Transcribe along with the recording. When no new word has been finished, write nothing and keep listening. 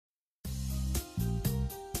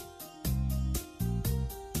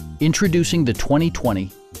Introducing the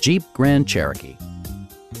 2020 Jeep Grand Cherokee.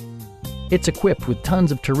 It's equipped with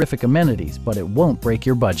tons of terrific amenities, but it won't break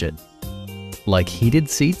your budget. Like heated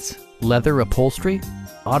seats, leather upholstery,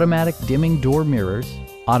 automatic dimming door mirrors,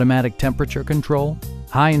 automatic temperature control,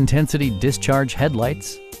 high-intensity discharge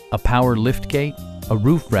headlights, a power liftgate, a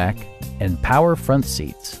roof rack, and power front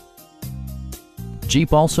seats.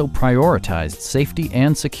 Jeep also prioritized safety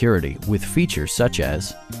and security with features such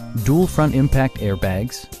as dual front impact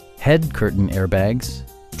airbags, head curtain airbags,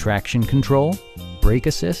 traction control, brake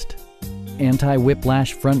assist,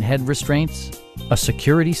 anti-whiplash front head restraints, a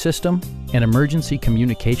security system, an emergency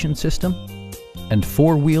communication system, and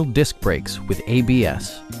four-wheel disc brakes with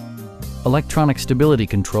ABS. Electronic stability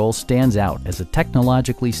control stands out as a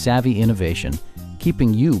technologically savvy innovation,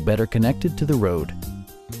 keeping you better connected to the road.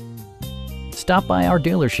 Stop by our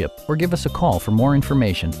dealership or give us a call for more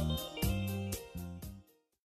information.